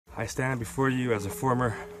I stand before you as a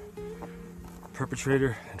former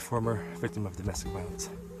perpetrator and former victim of domestic violence.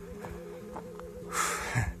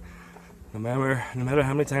 No matter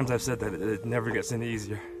how many times I've said that, it never gets any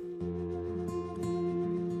easier.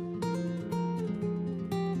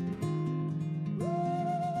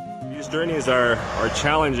 These journeys are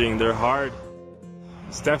challenging, they're hard.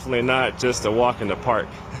 It's definitely not just a walk in the park.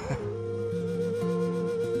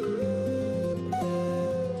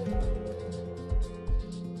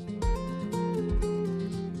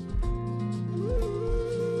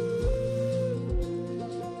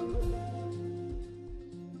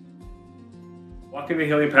 Walking the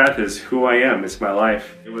healing path is who I am, it's my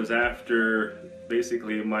life. It was after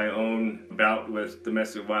basically my own bout with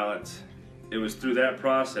domestic violence. It was through that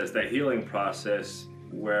process, that healing process,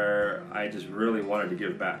 where I just really wanted to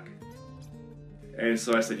give back. And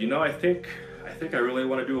so I said, you know, I think I really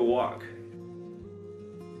want to do a walk.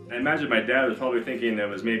 I imagine my dad was probably thinking it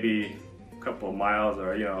was maybe a couple of miles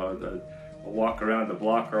or, you know, a walk around the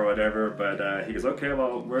block or whatever, but he goes, okay,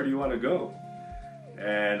 well, where do you want to go?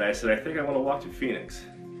 And I said, I think I want to walk to Phoenix.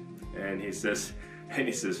 And he says,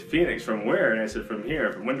 Phoenix, from where? And I said, from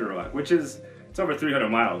here, from Winter Rock, which is, it's over 300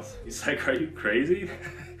 miles. He's like, are you crazy?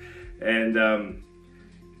 And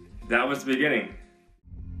that was the beginning.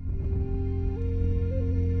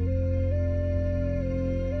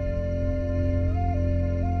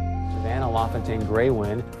 LaFontaine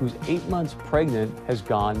Graywin, who's 8 months pregnant, has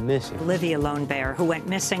gone missing. Olivia Lone Bear, who went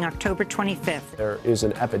missing October 25th. There is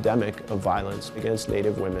an epidemic of violence against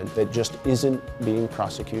Native women that just isn't being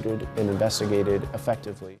prosecuted and investigated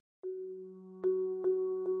effectively.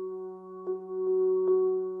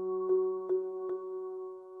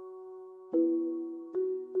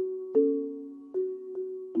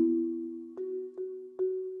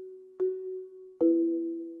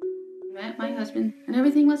 Met my husband and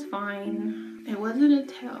everything was fine. It wasn't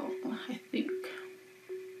until I think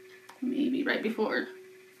maybe right before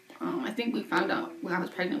I think we found out when I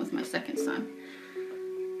was pregnant with my second son,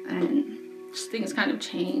 and just things kind of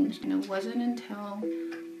changed. And it wasn't until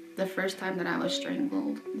the first time that I was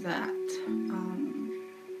strangled that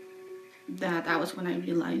that was when I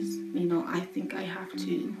realized, you know, I think I have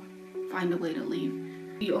to find a way to leave.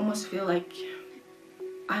 You almost feel like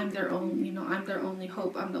I'm their own, you know, I'm their only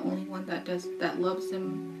hope. I'm the only one that loves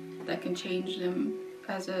them, that can change them.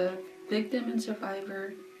 As a victim and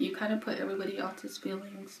survivor, you kind of put everybody else's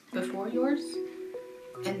feelings before yours,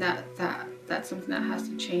 and that's something that has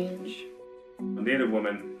to change. Native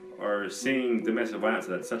women are seeing domestic violence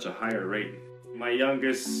at such a higher rate. My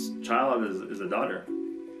youngest child is a daughter,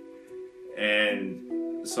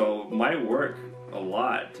 and so my work a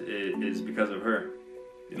lot is because of her.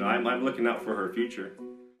 You know, I'm looking out for her future.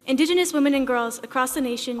 Indigenous women and girls across the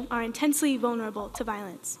nation are intensely vulnerable to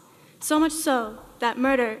violence. So much so that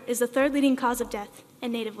murder is the third leading cause of death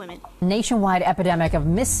in Native women. Nationwide epidemic of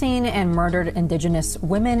missing and murdered Indigenous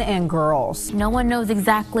women and girls. No one knows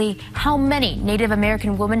exactly how many Native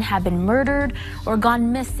American women have been murdered or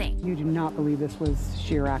gone missing. You do not believe this was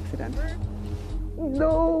sheer accident?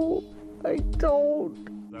 No, I don't.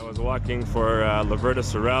 I was walking for Laverta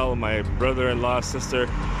Sorrell, my brother-in-law's sister.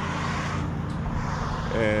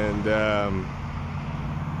 And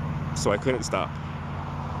so I couldn't stop.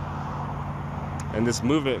 And this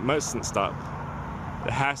movement mustn't stop.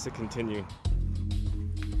 It has to continue.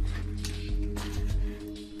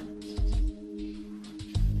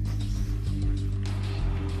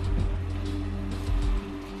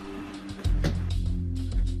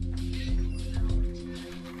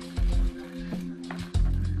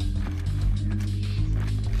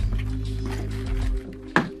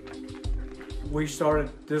 We started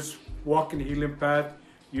this walking the healing path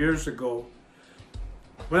years ago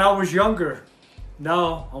when I was younger.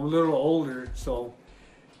 Now I'm a little older, so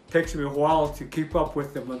it takes me a while to keep up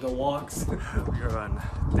with them on the walks. We're on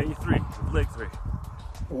day 3, leg 3.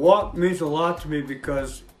 A walk means a lot to me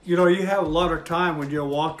because, you know, you have a lot of time when you're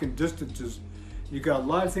walking distances. You got a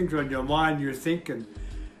lot of things on your mind, you're thinking.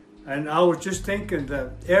 And I was just thinking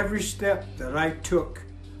that every step that I took,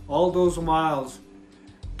 all those miles,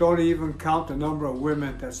 don't even count the number of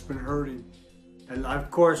women that's been hurting. And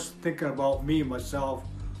of course, thinking about me, myself,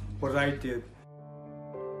 what I did.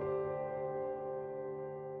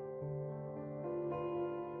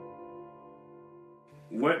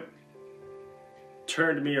 What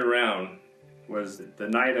turned me around was the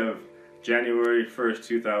night of January 1st,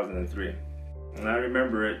 2003. And I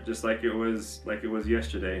remember it just like it was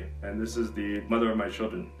yesterday. And this is the mother of my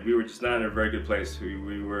children. We were just not in a very good place.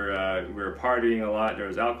 We were partying a lot. There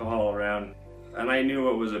was alcohol around, and I knew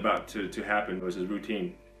what was about to happen. It was his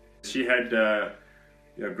routine. She had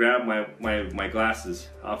grabbed my glasses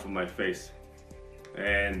off of my face.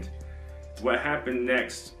 And what happened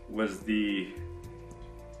next was it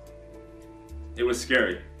was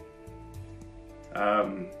scary.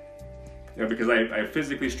 Because I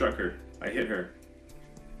physically struck her. I hit her.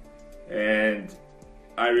 And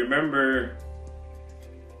I remember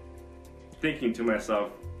thinking to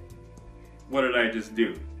myself, what did I just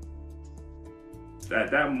do?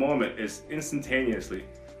 At that moment, is instantaneously,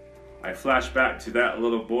 I flash back to that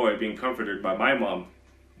little boy being comforted by my mom.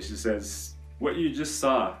 She says, what you just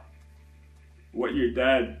saw, what your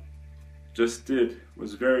dad just did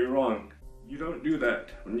was very wrong. You don't do that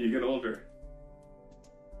when you get older.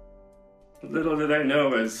 Little did I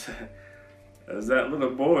know as that little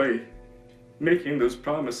boy making those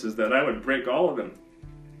promises that I would break all of them,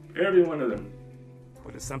 every one of them.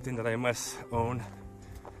 But it's something that I must own.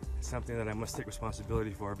 It's something that I must take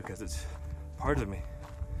responsibility for because it's part of me.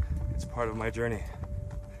 It's part of my journey.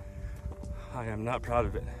 I am not proud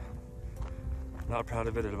of it. Not proud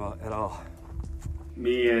of it at all.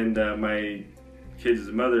 Me and my kids'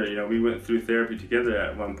 mother, we went through therapy together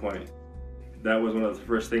at one point. That was one of the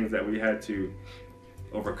first things that we had to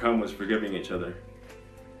overcome, was forgiving each other.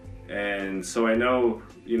 And so I know,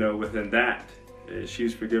 within that,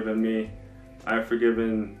 she's forgiven me. I've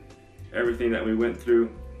forgiven everything that we went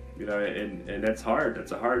through, and that's hard.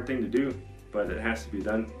 That's a hard thing to do, but it has to be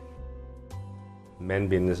done. Men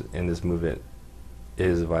being in this movement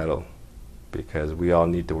is vital because we all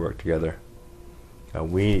need to work together.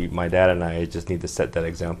 My dad and I just need to set that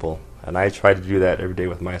example. And I try to do that every day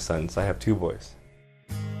with my sons. I have 2 boys.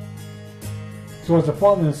 So as a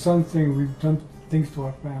father and son thing, we've done things to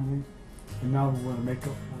our family, and now we want to make up for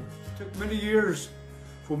it. It took many years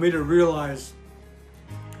for me to realize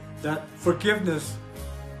that forgiveness,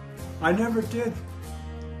 I never did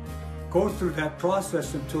go through that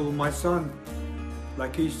process until my son,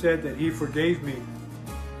 like he said, that he forgave me.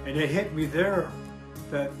 And it hit me there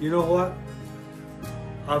that, you know what?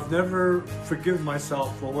 I've never forgiven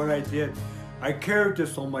myself for what I did. I carried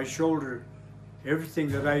this on my shoulder, everything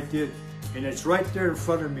that I did, and it's right there in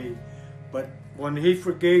front of me. But when he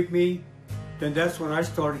forgave me, then that's when I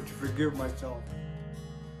started to forgive myself.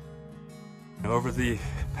 Over the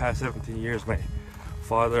past 17 years, my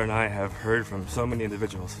father and I have heard from so many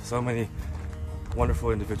individuals, so many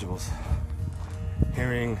wonderful individuals,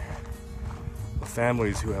 hearing of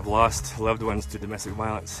families who have lost loved ones to domestic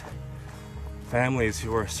violence, families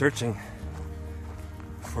who are searching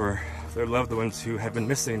for their loved ones who have been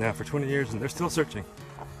missing now for 20 years and they're still searching,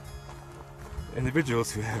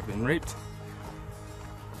 individuals who have been raped.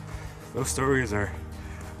 Those stories are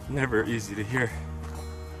never easy to hear.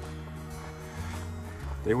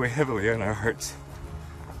 They weigh heavily on our hearts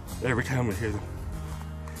every time we hear them.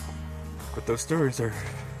 But those stories are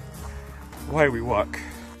why we walk.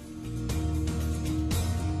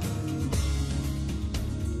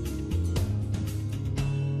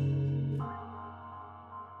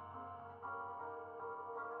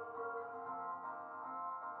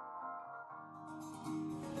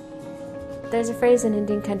 There's a phrase in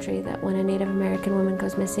Indian country that when a Native American woman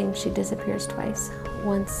goes missing, she disappears twice.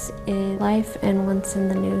 Once in life and once in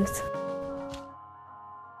the news.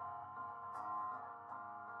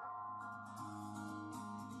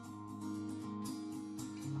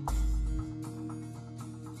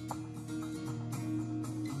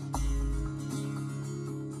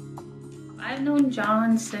 I've known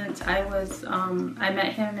John since I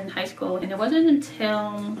met him in high school, and it wasn't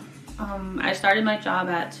until I started my job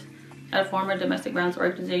at a former domestic violence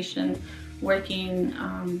organization, working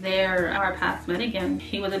there, our paths met again.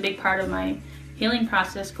 He was a big part of my healing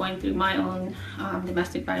process, going through my own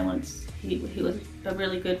domestic violence. He was a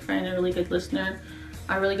really good friend, a really good listener,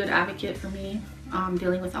 a really good advocate for me,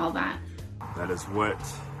 dealing with all that. That is what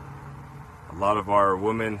a lot of our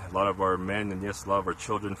women, a lot of our men, and yes, a lot of our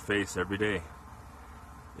children face every day,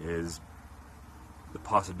 is the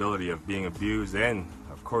possibility of being abused and,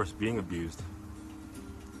 of course, being abused.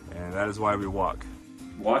 And that is why we walk.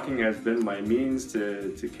 Walking has been my means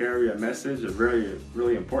to carry a message, a very,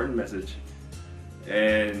 really important message.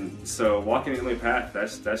 And so walking the healing path,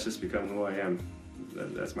 that's just become who I am.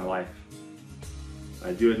 That's my life.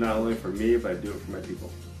 I do it not only for me, but I do it for my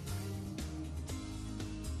people.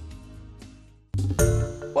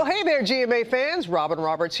 Well, hey there, GMA fans. Robin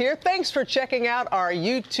Roberts here. Thanks for checking out our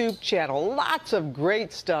YouTube channel. Lots of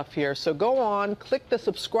great stuff here. So go on, click the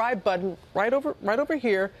subscribe button right over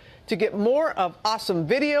here to get more of awesome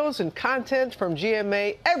videos and content from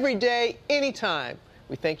GMA every day, anytime.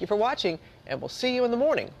 We thank you for watching, and we'll see you in the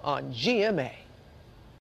morning on GMA.